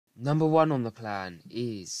Number one on the plan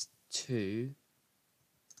is to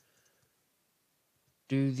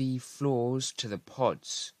do the floors to the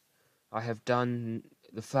pods. I have done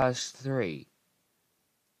the first three.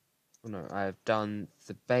 Oh no, I have done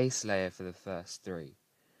the base layer for the first three.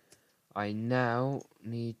 I now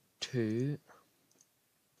need to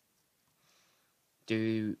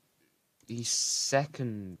do the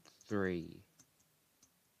second three.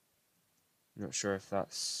 Not sure if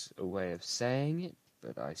that's a way of saying it,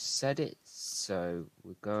 but I said it, so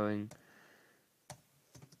we're going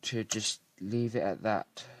to just leave it at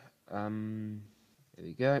that. There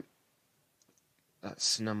we go.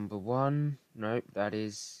 That's number one. Nope, that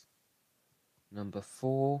is number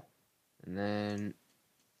 4. And then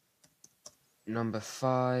number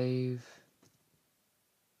 5.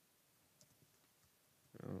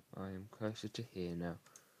 Oh, I am closer to here now.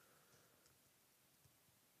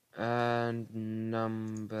 And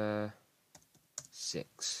number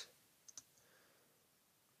 6.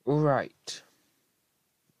 Alright.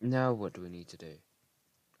 Now what do we need to do?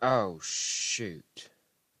 Oh, shoot.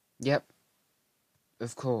 Yep.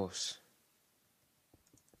 Of course.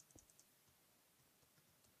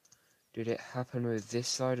 Did it happen with this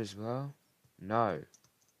side as well? No.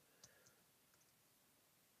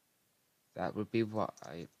 That would be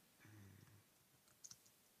why.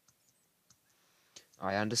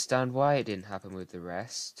 I understand why it didn't happen with the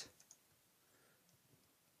rest.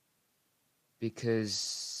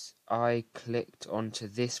 Because I clicked onto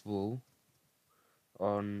this wall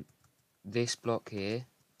on this block here.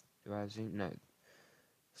 Do I zoom? No.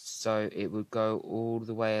 So it would go all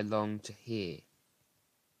the way along to here.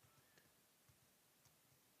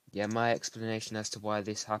 Yeah, my explanation as to why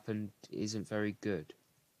this happened isn't very good.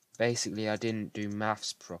 Basically, I didn't do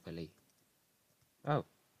maths properly. Oh.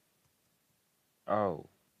 Oh.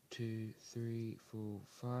 2, 3, 4,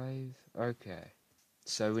 5. Okay.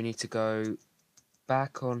 So we need to go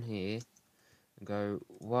back on here and go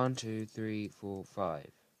 1, 2, 3, 4,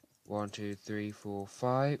 5. 1, 2, 3, 4,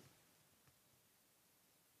 5.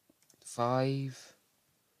 5.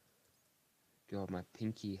 God, my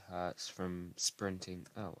pinky hurts from sprinting.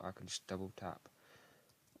 Oh, I can just double tap.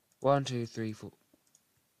 1, 2, 3, 4.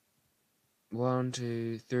 1,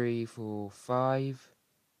 2, 3, 4, 5.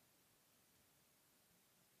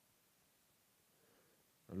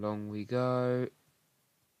 Along we go.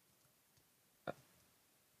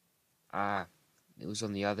 It was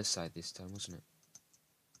on the other side this time, wasn't it?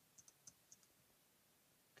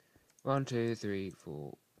 1, 2, 3,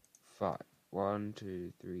 4, 5. 1,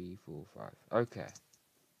 2, 3, 4, 5. Okay.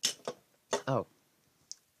 Oh.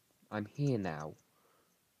 I'm here now.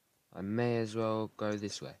 I may as well go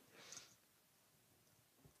this way.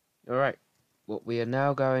 Alright. What we are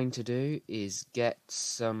now going to do is get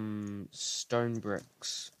some stone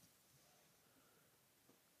bricks.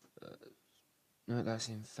 No, that's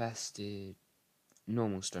infested.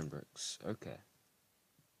 Normal stone bricks. Okay.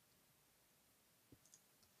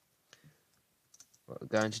 What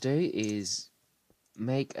we're going to do is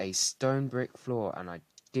make a stone brick floor, and I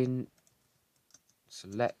didn't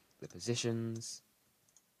select the positions.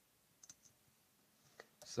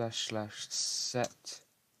 / set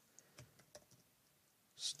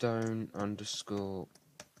stone _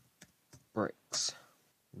 bricks.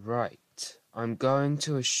 Right. I'm going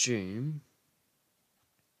to assume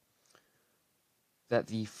that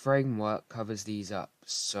the framework covers these up.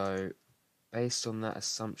 So, based on that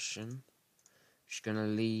assumption, I'm just going to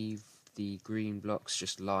leave the green blocks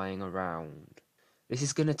just lying around. This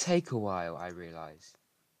is going to take a while, I realise.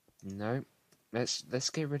 No, let's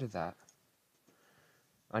get rid of that.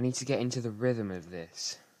 I need to get into the rhythm of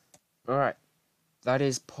this. Alright, that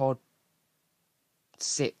is pod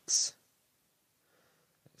 6.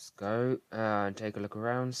 Let's go and take a look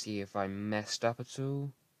around, see if I messed up at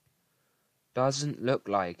all. Doesn't look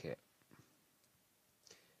like it.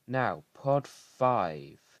 Now, pod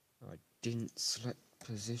 5. I didn't select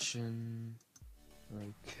position.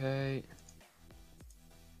 Okay.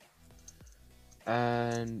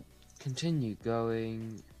 And continue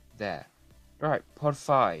going there. Right, pod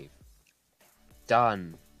 5.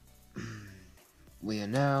 Done. We are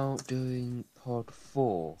now doing pod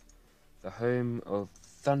 4. The home of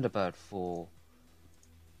Thunderbird 4.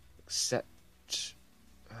 Except...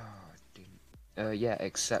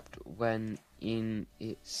 except when in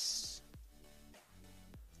its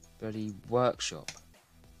bloody workshop.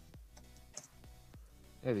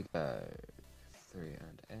 There we go. 3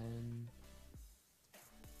 and N.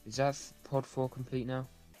 Is that pod 4 complete now?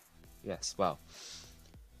 Yes, well.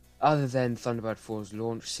 Other than Thunderbird 4's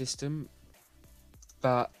launch system.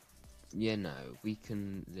 But, you know, we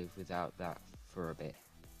can live without that for a bit.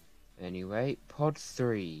 Anyway, pod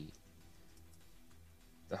 3.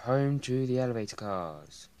 The home to the elevator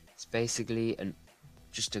cars. It's basically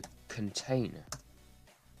just a container.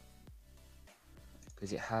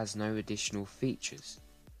 Because it has no additional features.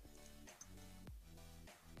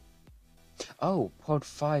 Oh, pod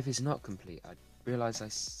 5 is not complete. I realised I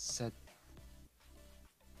said...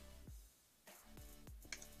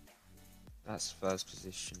 That's first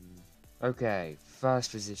position. Okay,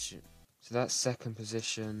 first position. So that's second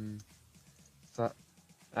position.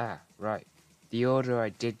 Right. The order I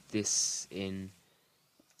did this in...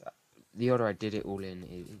 The order I did it all in,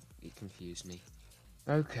 it confused me.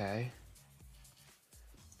 Okay.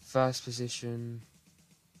 First position.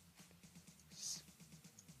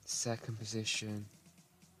 Second position.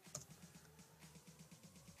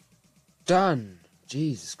 Done!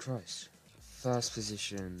 Jesus Christ. First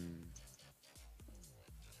position.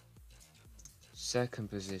 Second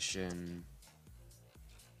position.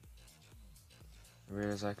 I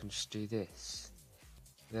realise I can just do this.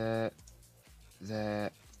 There,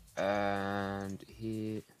 and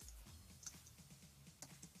here.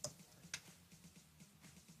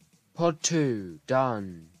 Pod 2,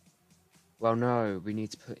 done. Well, no, we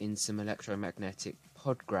need to put in some electromagnetic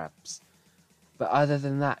pod grabs. But other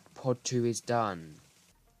than that, pod 2 is done.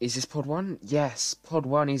 Is this pod 1? Yes, pod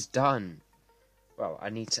 1 is done. Well, I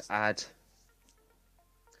need to add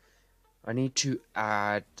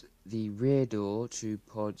the rear door to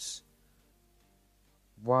pods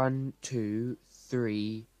 1, 2,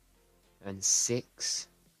 3, and 6.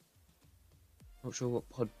 Not sure what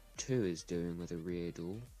pod 2 is doing with a rear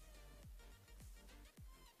door.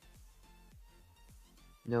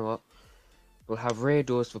 You know what? We'll have rear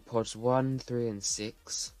doors for pods 1, 3, and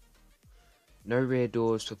 6. No rear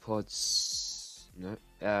doors for pods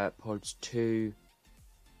 2,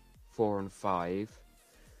 4, and 5.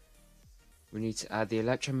 We need to add the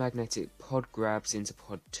electromagnetic pod grabs into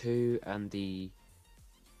pod 2 and the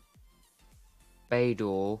bay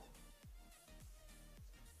door.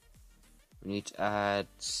 We need to add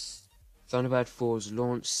Thunderbird 4's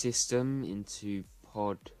launch system into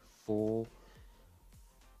pod 4.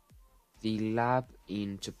 The lab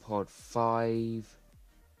into pod 5.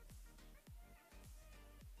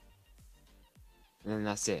 And then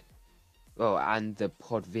that's it. Well, and the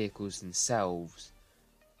pod vehicles themselves.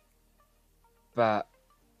 But,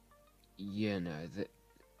 you know,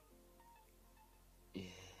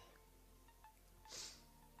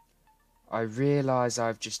 I realise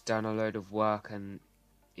I've just done a load of work and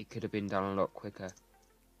it could have been done a lot quicker.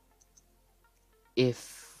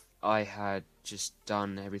 If I had just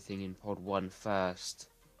done everything in pod 1 first.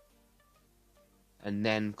 And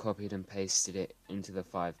then copied and pasted it into the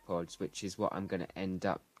 5 pods, which is what I'm going to end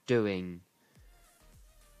up doing.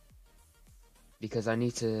 Because I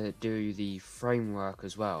need to do the framework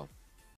as well.